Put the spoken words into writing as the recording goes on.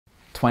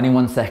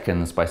21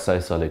 Seconds by So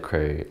Solid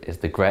Crew is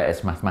the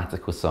greatest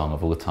mathematical song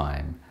of all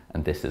time,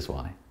 and this is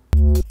why.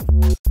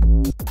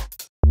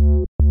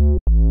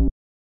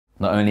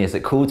 Not only is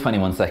it called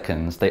 21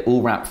 Seconds, they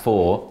all rap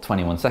for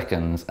 21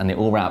 seconds, and they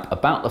all rap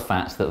about the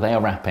fact that they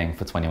are rapping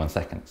for 21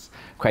 seconds.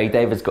 Craig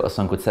David's got a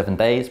song called 7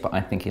 Days, but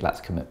I think he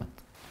lacks commitment.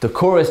 The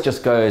chorus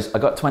just goes, I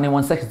got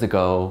 21 seconds to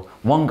go.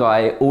 One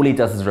guy, all he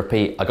does is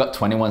repeat, I got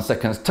 21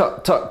 seconds,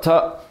 tut, tut,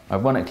 tut.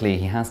 Ironically,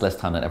 he has less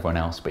time than everyone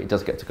else, but he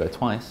does get to go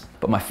twice.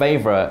 But my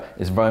favorite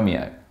is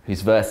Romeo,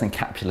 whose verse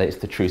encapsulates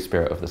the true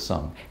spirit of the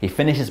song. He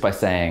finishes by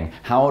saying,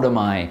 how old am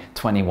I?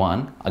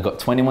 21. I got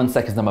 21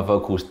 seconds of my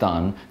vocals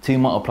done. 2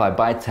 multiplied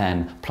by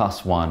 10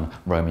 plus 1,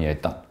 Romeo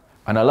done.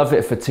 And I love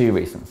it for 2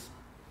 reasons.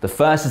 The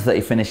first is that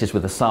he finishes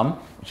with a sum,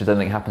 which I don't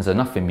think happens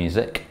enough in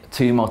music.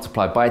 2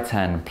 multiplied by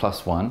 10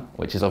 plus 1,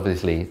 which is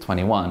obviously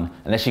 21.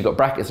 Unless you've got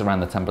brackets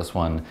around the 10 plus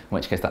 1, in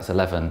which case that's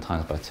 11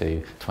 times by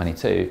 2,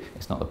 22.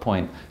 It's not the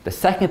point. The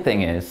second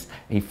thing is,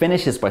 he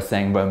finishes by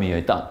saying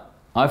Romeo done.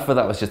 I thought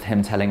that was just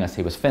him telling us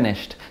he was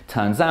finished.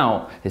 Turns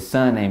out his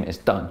surname is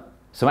Dunn.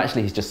 So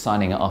actually he's just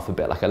signing it off a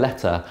bit like a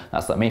letter.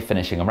 That's like me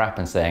finishing a rap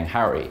and saying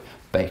Harry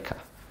Baker.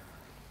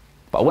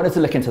 But I wanted to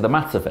look into the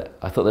maths of it.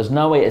 I thought there's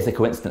no way it's a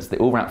coincidence they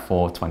all rap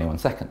for 21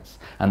 seconds.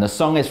 And the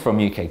song is from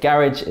UK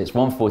Garage, it's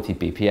 140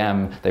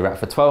 BPM, they rap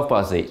for 12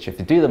 bars each. If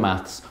you do the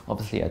maths,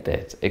 obviously I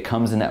did, it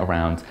comes in at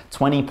around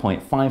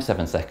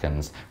 20.57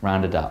 seconds,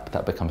 rounded up,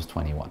 that becomes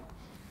 21.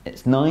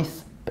 It's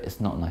nice, but it's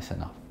not nice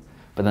enough.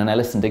 But then I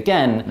listened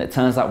again, and it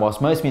turns out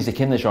whilst most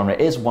music in the genre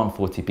is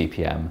 140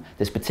 BPM,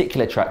 this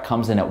particular track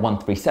comes in at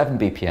 137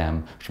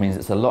 BPM, which means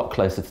it's a lot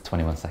closer to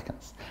 21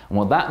 seconds. And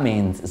what that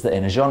means is that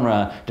in a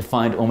genre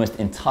defined almost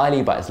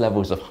entirely by its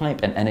levels of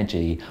hype and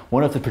energy,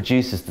 one of the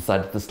producers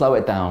decided to slow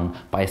it down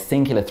by a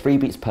singular 3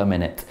 beats per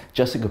minute,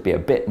 just so it could be a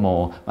bit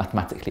more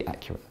mathematically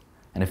accurate.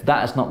 And if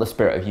that is not the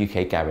spirit of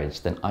UK Garage,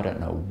 then I don't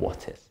know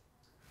what is.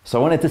 So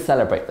I wanted to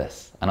celebrate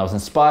this, and I was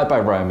inspired by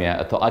Romeo.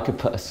 I thought I could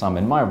put a sum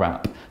in my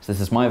rap, so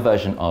this is my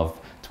version of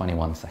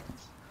 21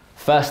 seconds.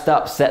 First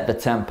up, set the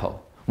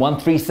tempo.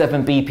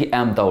 137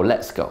 BPM though,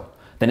 let's go.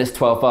 Then it's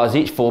 12 bars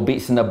each, 4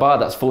 beats in the bar,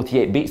 that's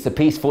 48 beats a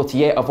piece,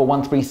 48 over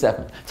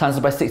 137. Times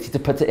it by 60 to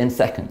put it in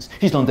seconds.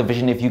 Use long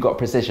division if you got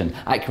precision.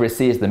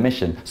 Accuracy is the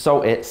mission,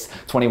 so it's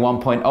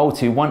 21.0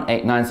 to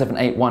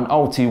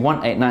 1897810 to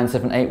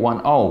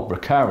 1897810.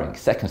 Recurring,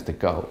 seconds to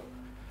go.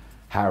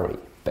 Harry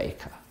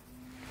Baker.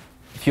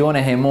 If you want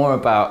to hear more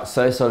about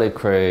So Solid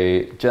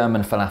Crew,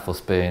 German falafel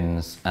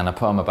spoons, and a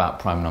poem about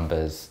prime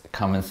numbers,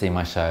 come and see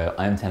my show,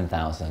 I'm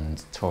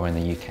 10,000, touring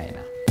the UK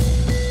now.